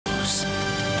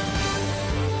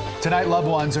Tonight, loved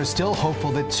ones are still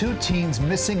hopeful that two teens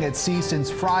missing at sea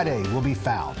since Friday will be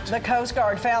found. The Coast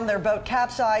Guard found their boat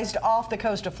capsized off the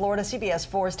coast of Florida. CBS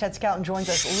 4's Ted Scouten joins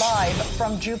us live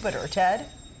from Jupiter. Ted?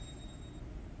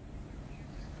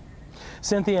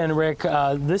 Cynthia and Rick,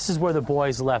 this is where the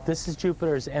boys left. This is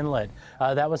Jupiter's Inlet.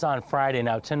 That was on Friday.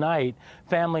 Now tonight,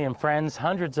 family and friends,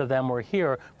 hundreds of them were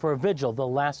here for a vigil, the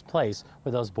last place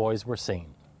where those boys were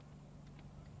seen.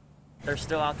 They're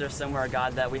still out there somewhere,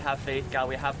 God, that we have faith, God,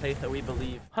 we have faith that we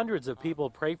believe. Hundreds of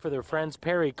people prayed for their friends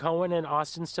Perry Cohen and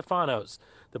Austin Stefanos.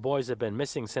 The boys have been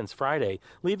missing since Friday,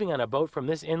 leaving on a boat from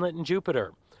this inlet in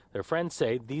Jupiter. Their friends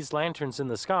say these lanterns in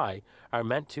the sky are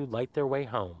meant to light their way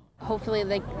home. Hopefully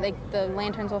the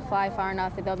lanterns will fly far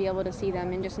enough that they'll be able to see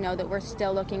them and just know that we're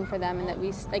still looking for them and that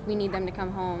we need them to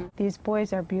come home. These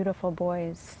boys are beautiful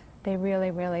boys. They really,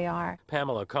 really are.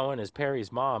 Pamela Cohen is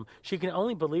Perry's mom. She can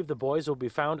only believe the boys will be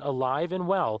found alive and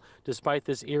well despite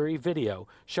this eerie video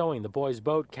showing the boys'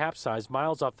 boat capsized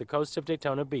miles off the coast of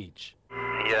Daytona Beach.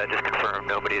 Yeah, just confirmed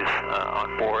nobody's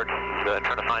on board.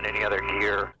 Trying to find any other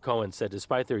gear. Cohen said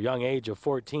despite their young age of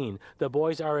 14, the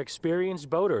boys are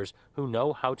experienced boaters who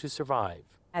know how to survive.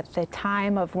 At the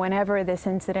time of whenever this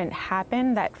incident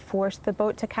happened that forced the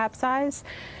boat to capsize,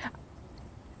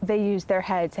 they use their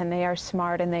heads and they are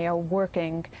smart and they are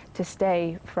working to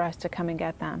stay for us to come and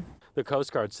get them. The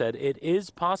Coast Guard said it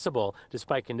is possible,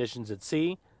 despite conditions at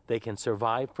sea, they can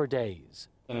survive for days.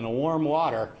 And in a warm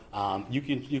water, you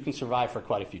can survive for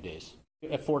quite a few days.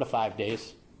 4 to 5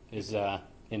 days is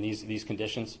in these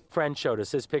conditions. Friend showed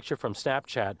us this picture from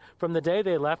Snapchat from the day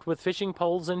they left with fishing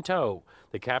poles in tow.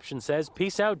 The caption says,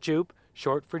 "Peace out, Jupe,"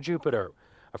 short for Jupiter.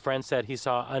 A friend said he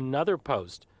saw another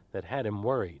post that had him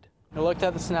worried. I looked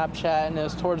at the Snapchat and it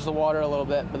was towards the water a little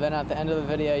bit, but then at the end of the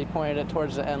video he pointed it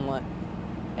towards the inlet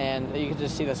and you could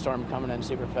just see the storm coming in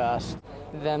super fast.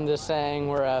 Them just saying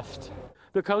we're effed.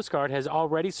 The Coast Guard has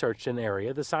already searched an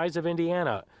area the size of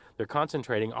Indiana. They're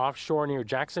concentrating offshore near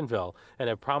Jacksonville and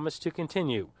have promised to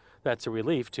continue. That's a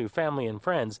relief to family and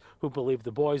friends who believe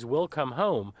the boys will come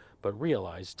home, but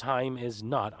realize time is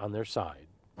not on their side.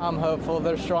 I'm hopeful.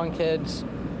 They're strong kids.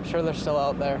 I'm sure they're still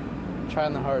out there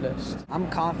trying the hardest. I'm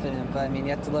confident, but I mean,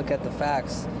 you have to look at the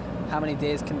facts. How many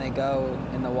days can they go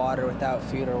in the water without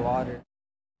food or water?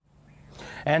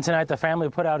 And tonight, the family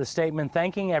put out a statement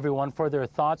thanking everyone for their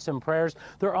thoughts and prayers.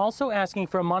 They're also asking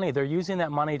for money. They're using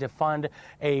that money to fund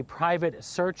a private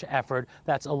search effort.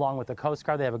 That's along with the Coast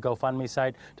Guard. They have a GoFundMe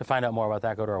site. To find out more about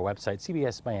that, go to our website,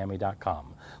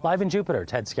 cbsmiami.com. Live in Jupiter,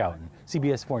 Ted Scouten,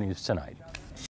 CBS 4 News Tonight.